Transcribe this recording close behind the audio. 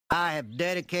I have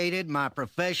dedicated my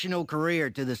professional career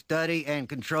to the study and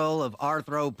control of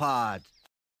arthropods.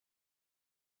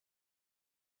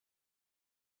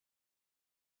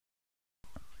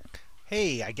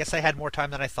 Hey, I guess I had more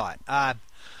time than I thought.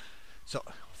 So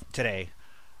today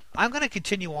I'm going to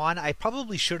continue on. I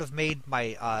probably should have made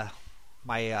my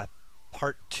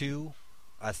part two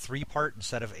a three part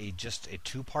instead of a just a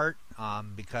two part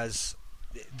because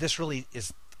this really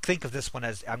is. Think of this one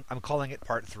as I'm calling it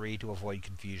part three to avoid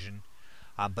confusion,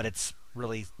 but it's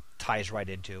really ties right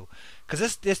into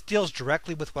because this deals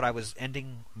directly with what I was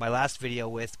ending my last video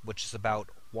with, which is about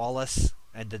Wallace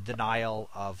and the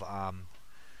denial of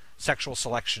sexual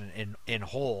selection in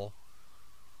whole,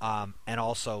 and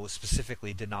also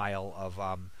specifically denial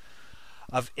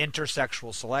of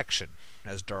intersexual selection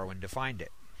as Darwin defined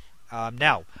it.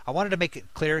 Now, I wanted to make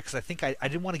it clear because I think I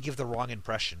didn't want to give the wrong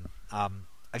impression.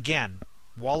 Again,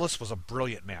 Wallace was a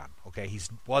brilliant man. Okay, he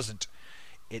wasn't.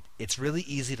 It's really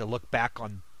easy to look back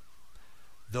on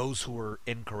those who were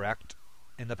incorrect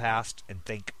in the past and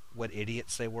think what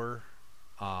idiots they were.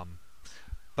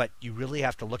 But you really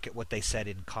have to look at what they said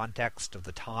in context of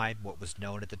the time, what was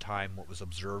known at the time, what was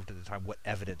observed at the time, what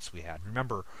evidence we had.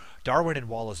 Remember, Darwin and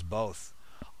Wallace both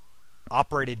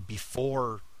operated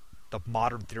before the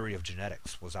modern theory of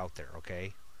genetics was out there.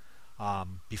 Okay,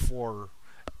 before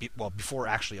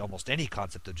actually almost any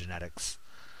concept of genetics,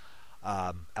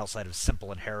 outside of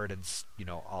simple inheritance,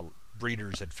 all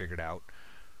breeders had figured out.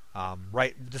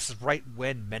 This is right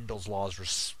when Mendel's laws were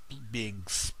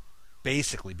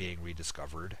basically being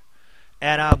rediscovered,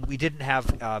 and we didn't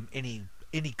have any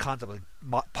concept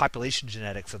of population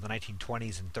genetics of the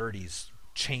 1920s and 30s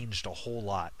changed a whole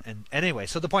lot. And anyway,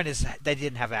 so the point is they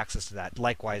didn't have access to that.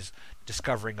 Likewise,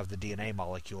 discovering of the DNA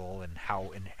molecule and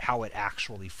how it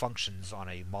actually functions on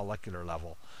a molecular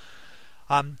level.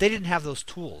 They didn't have those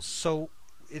tools, so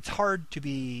it's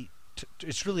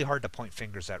it's really hard to point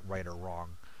fingers at right or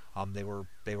wrong. They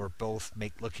were both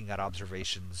looking at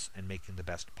observations and making the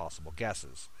best possible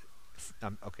guesses.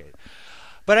 Okay,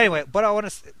 but anyway, but I want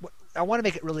to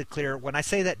make it really clear when I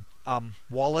say that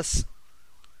Wallace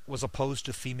was opposed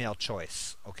to female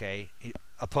choice. Okay, he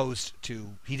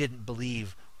didn't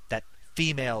believe that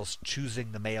females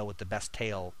choosing the male with the best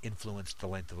tail influenced the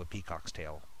length of a peacock's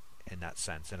tail in that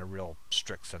sense, in a real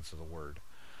strict sense of the word.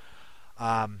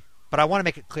 But I want to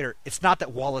make it clear, it's not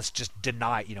that Wallace just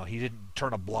denied, he didn't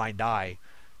turn a blind eye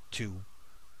to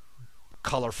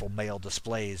colorful male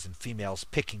displays and females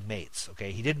picking mates.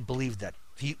 Okay, he didn't believe that.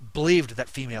 He believed that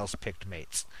females picked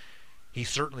mates. He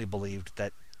certainly believed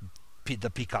that the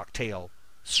peacock tail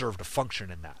served a function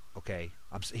in that. Okay,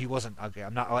 he wasn't. Okay,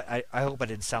 I'm not. I hope I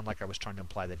didn't sound like I was trying to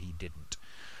imply that he didn't.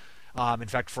 In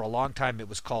fact, for a long time, it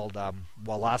was called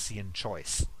Wallacean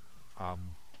choice.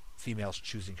 Females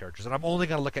choosing characters, and I'm only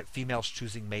going to look at females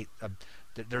choosing mate.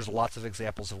 There's lots of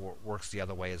examples of what works the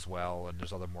other way as well, and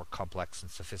there's other more complex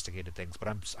and sophisticated things. But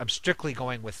I'm strictly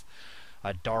going with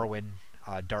Darwin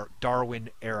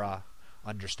era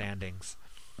understandings,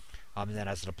 and then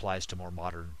as it applies to more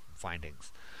modern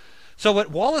findings. So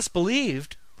what Wallace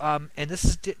believed, and this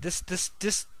is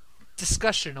this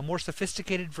discussion, a more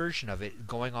sophisticated version of it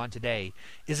going on today,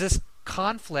 is this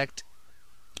conflict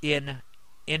in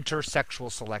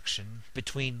intersexual selection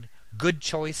between good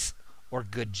choice or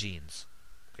good genes.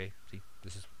 Okay, see,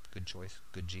 this is good choice,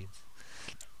 good genes.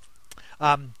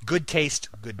 Good taste,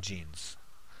 good genes.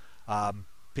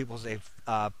 People say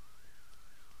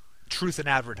truth in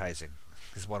advertising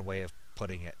is one way of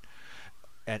putting it.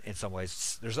 And in some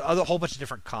ways, there's a whole bunch of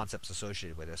different concepts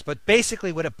associated with this. But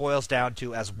basically what it boils down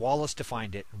to, as Wallace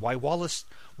defined it, why Wallace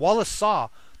saw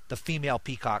the female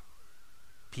peacock,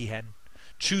 peahen,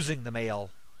 choosing the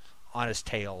male on his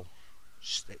tail,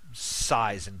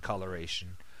 size and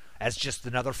coloration, as just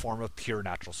another form of pure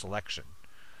natural selection.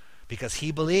 Because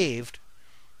he believed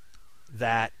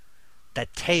that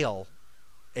that tail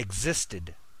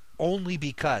existed only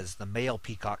because the male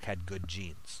peacock had good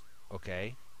genes.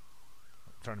 Okay?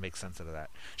 I'm trying to make sense out of that.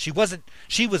 She was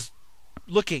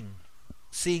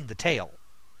seeing the tail,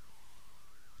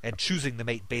 and choosing the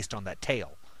mate based on that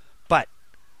tail. But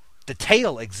the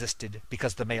tail existed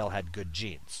because the male had good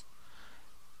genes.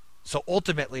 So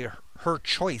ultimately, her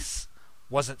choice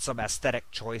wasn't some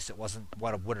aesthetic choice. It wasn't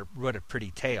what a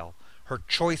pretty tail. Her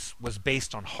choice was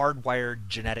based on hardwired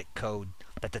genetic code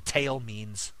that the tail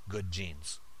means good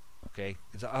genes. Okay,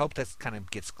 I hope that kind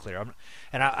of gets clear.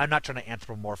 I'm not trying to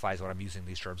anthropomorphize when I'm using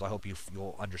these terms. I hope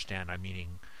you'll understand I'm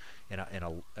meaning in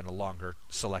a longer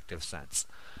selective sense.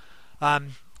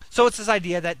 So it's this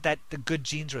idea that the good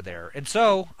genes are there, and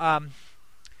so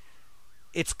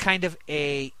it's kind of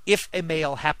if a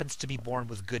male happens to be born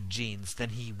with good genes, then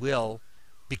he will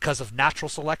because of natural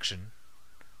selection,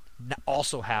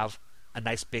 also have a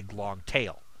nice big long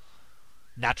tail.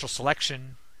 Natural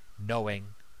selection,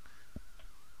 knowing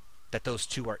that those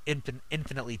two are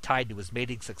infinitely tied to his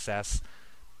mating success,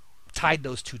 tied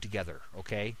those two together,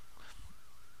 okay?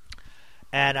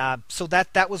 And so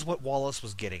that was what Wallace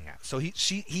was getting at. So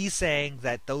he's saying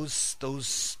that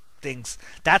those things,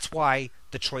 that's why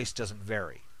the choice doesn't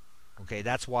vary. Okay,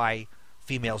 that's why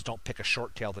females don't pick a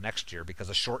short tail the next year, because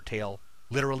a short tail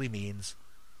literally means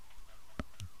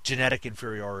genetic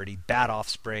inferiority, bad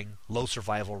offspring, low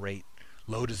survival rate,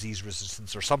 low disease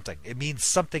resistance, or something. It means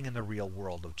something in the real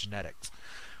world of genetics,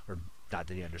 or not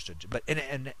that he understood, but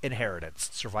in inheritance,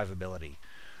 survivability.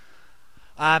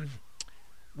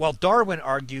 Well, Darwin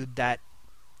argued that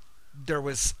that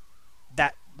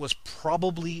was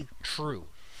probably true.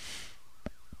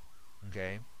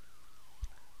 Okay,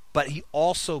 but he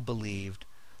also believed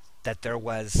that there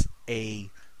was an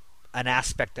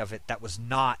aspect of it that was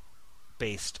not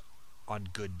based on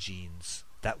good genes,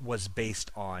 that was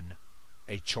based on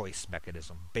a choice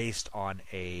mechanism, based on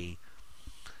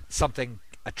something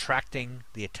attracting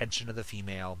the attention of the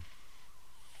female,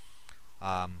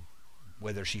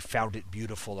 whether she found it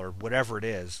beautiful or whatever it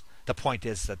is. The point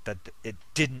is that it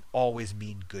didn't always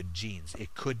mean good genes.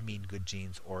 It could mean good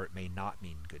genes, or it may not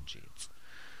mean good genes.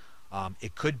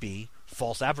 It could be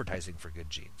false advertising for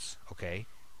good genes, okay?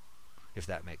 If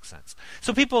that makes sense.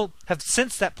 So people have,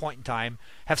 since that point in time,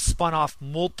 have spun off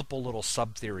multiple little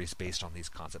sub-theories based on these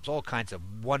concepts, all kinds of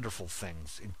wonderful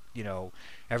things. You know,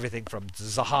 everything from the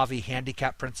Zahavi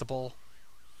handicap principle,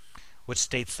 which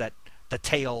states that the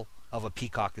tail of a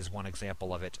peacock is one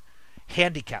example of it,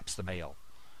 handicaps the male.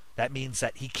 That means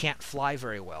that he can't fly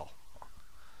very well,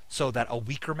 so that a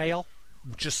weaker male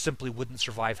just simply wouldn't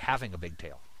survive having a big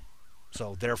tail.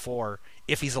 So therefore,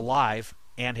 if he's alive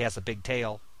and has a big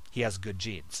tail, he has good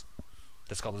genes.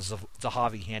 That's called the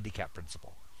Zahavi handicap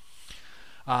principle.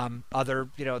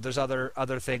 There's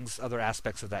other things, other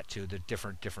aspects of that too. There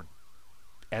are different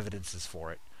evidences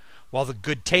for it. While the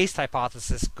good taste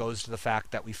hypothesis goes to the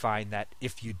fact that we find that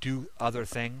if you do other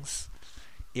things,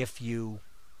 if you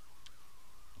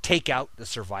take out the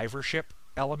survivorship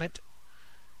element,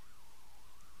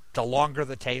 the longer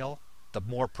the tail, the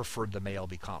more preferred the male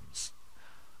becomes.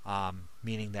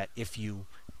 Meaning that if you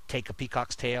take a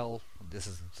peacock's tail, this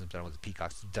isn't done with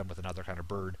peacocks, it's done with another kind of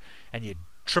bird, and you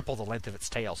triple the length of its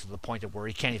tail to the point of where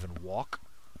he can't even walk,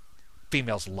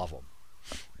 females love them.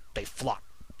 They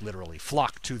literally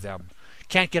flock to them.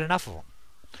 Can't get enough of them.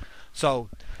 So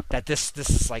that this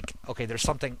is like, okay, there's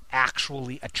something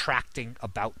actually attracting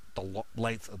about the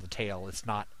length of the tail. It's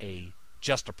not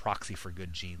just a proxy for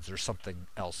good genes. There's something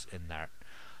else in there.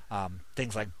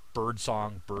 Things like bird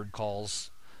song, bird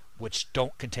calls, which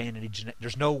don't contain any genetic.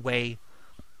 There's no way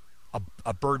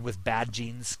a bird with bad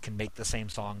genes can make the same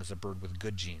song as a bird with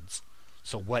good genes.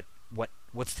 So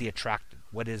what's the attractant?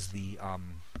 What is the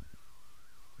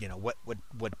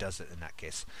what does it in that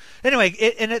case? Anyway,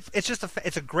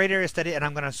 it's a great area to study, and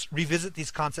I'm going to revisit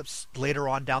these concepts later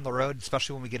on down the road,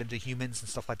 especially when we get into humans and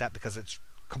stuff like that, because it's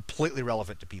completely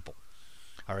relevant to people.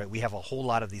 All right, we have a whole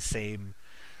lot of these same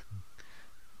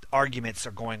arguments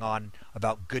are going on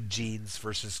about good genes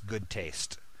versus good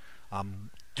taste.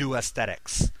 Do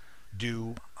aesthetics.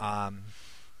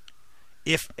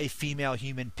 If a female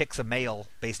human picks a male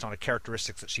based on a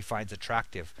characteristics that she finds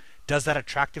attractive, does that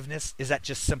attractiveness, is that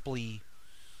just simply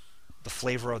the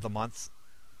flavor of the month?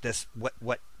 This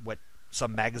what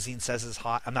some magazine says is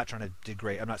hot? I'm not trying to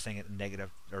degrade. I'm not saying it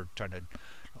negative or trying to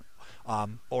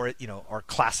or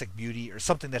classic beauty or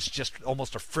something that's just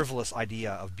almost a frivolous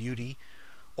idea of beauty,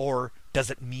 or does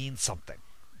it mean something?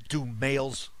 Do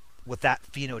males with that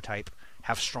phenotype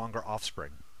have stronger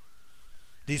offspring?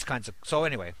 These kinds of. So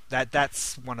anyway,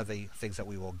 that's one of the things that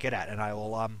we will get at, and I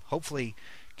will hopefully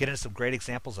get into some great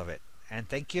examples of it. And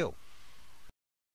thank you.